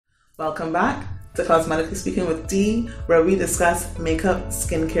Welcome back to Cosmetically Speaking with D, where we discuss makeup,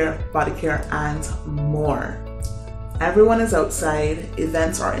 skincare, body care, and more. Everyone is outside,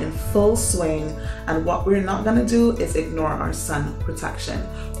 events are in full swing, and what we're not going to do is ignore our sun protection.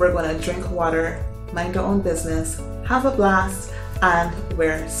 We're going to drink water, mind our own business, have a blast, and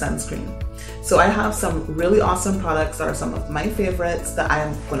wear sunscreen. So I have some really awesome products that are some of my favorites that I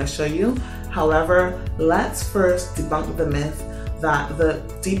am going to show you. However, let's first debunk the myth that the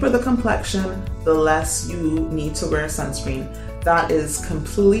deeper the complexion, the less you need to wear sunscreen. That is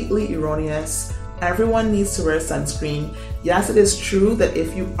completely erroneous. Everyone needs to wear sunscreen. Yes, it is true that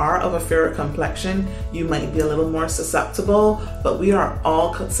if you are of a fairer complexion, you might be a little more susceptible, but we are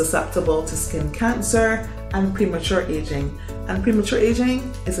all susceptible to skin cancer and premature aging. And premature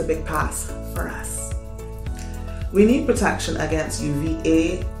aging is a big pass for us. We need protection against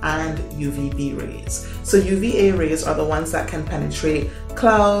UVA and UVB rays. So UVA rays are the ones that can penetrate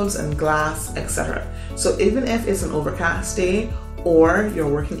clouds and glass, etc. So even if it's an overcast day or you're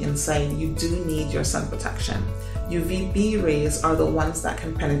working inside, you do need your sun protection. UVB rays are the ones that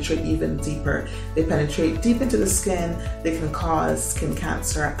can penetrate even deeper. They penetrate deep into the skin, they can cause skin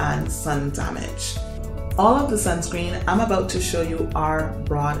cancer and sun damage. All of the sunscreen I'm about to show you are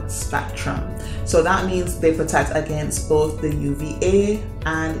broad spectrum. So that means they protect against both the UVA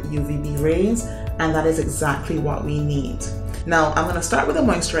and UVB rays, and that is exactly what we need. Now I'm going to start with the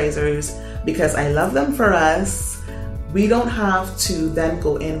moisturizers because I love them for us. We don't have to then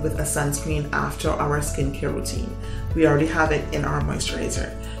go in with a sunscreen after our skincare routine. We already have it in our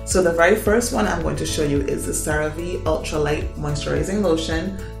moisturizer. So the very first one I'm going to show you is the CeraVe Ultralight Moisturizing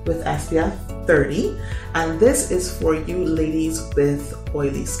Lotion with SPF 30, and this is for you ladies with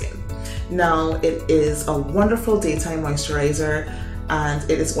oily skin. Now it is a wonderful daytime moisturizer and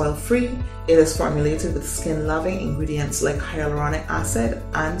it is oil free. It is formulated with skin loving ingredients like hyaluronic acid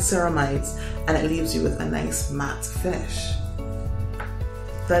and ceramides, and it leaves you with a nice matte finish.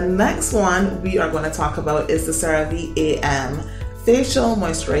 The next one we are going to talk about is the CeraVe AM Facial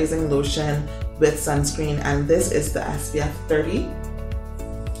Moisturizing Lotion with sunscreen, and this is the SPF 30.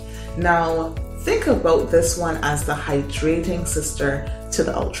 Now, think about this one as the hydrating sister to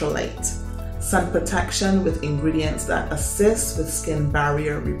the ultralight. Sun protection with ingredients that assist with skin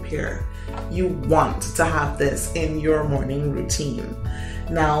barrier repair. You want to have this in your morning routine.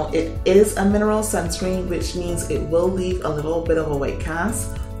 Now, it is a mineral sunscreen, which means it will leave a little bit of a white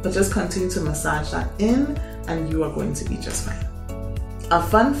cast, but just continue to massage that in and you are going to be just fine. A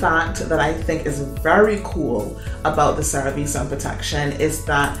fun fact that I think is very cool about the CeraVe Sun Protection is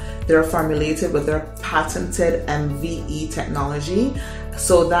that they're formulated with their patented MVE technology,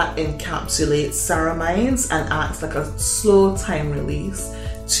 so that encapsulates ceramides and acts like a slow time release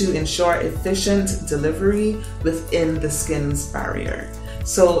to ensure efficient delivery within the skin's barrier.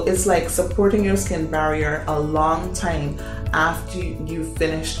 So it's like supporting your skin barrier a long time after you've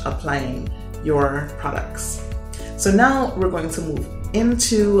finished applying your products. So now we're going to move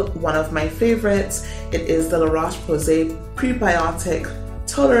into one of my favorites. It is the La Roche-Posay Prebiotic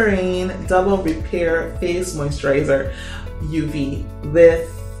Toleriane Double Repair Face Moisturizer UV with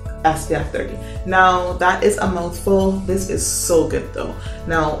SPF 30. Now that is a mouthful. This is so good though.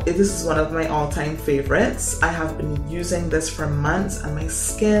 Now this is one of my all-time favorites. I have been using this for months and my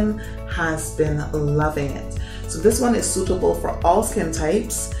skin has been loving it. So this one is suitable for all skin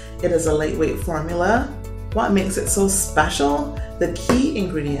types. It is a lightweight formula. What makes it so special? The key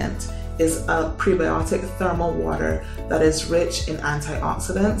ingredient is a prebiotic thermal water that is rich in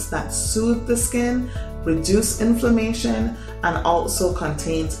antioxidants that soothe the skin, reduce inflammation, and also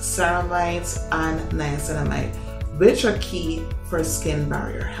contains ceramides and niacinamide, which are key for skin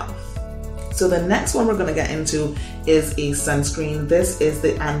barrier health. So the next one we're going to get into is a sunscreen. This is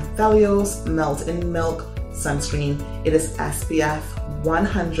the Anthelios Melt in Milk sunscreen. It is SPF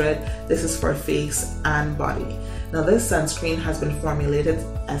 100. This is for face and body. Now this sunscreen has been formulated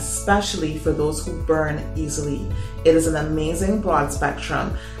especially for those who burn easily. It is an amazing broad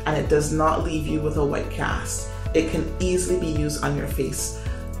spectrum and it does not leave you with a white cast. It can easily be used on your face.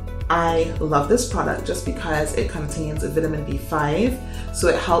 I love this product just because it contains vitamin B5, so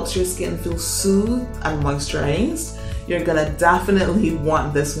it helps your skin feel soothed and moisturized. You're gonna definitely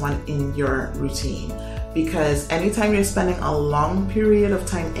want this one in your routine because anytime you're spending a long period of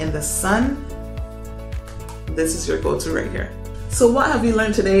time in the sun, this is your go-to right here. So what have we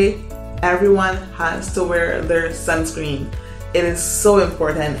learned today? Everyone has to wear their sunscreen. It is so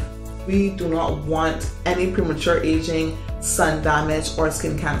important. We do not want any premature aging, sun damage, or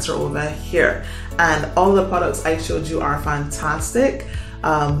skin cancer over here. And all the products I showed you are fantastic.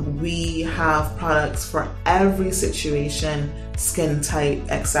 We have products for every situation, skin type,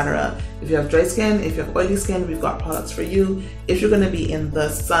 etc. If you have dry skin, if you have oily skin, we've got products for you. If you're going to be in the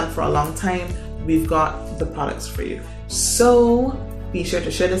sun for a long time, we've got the products for you. So be sure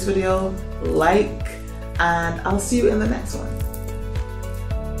to share this video, like, and I'll see you in the next one.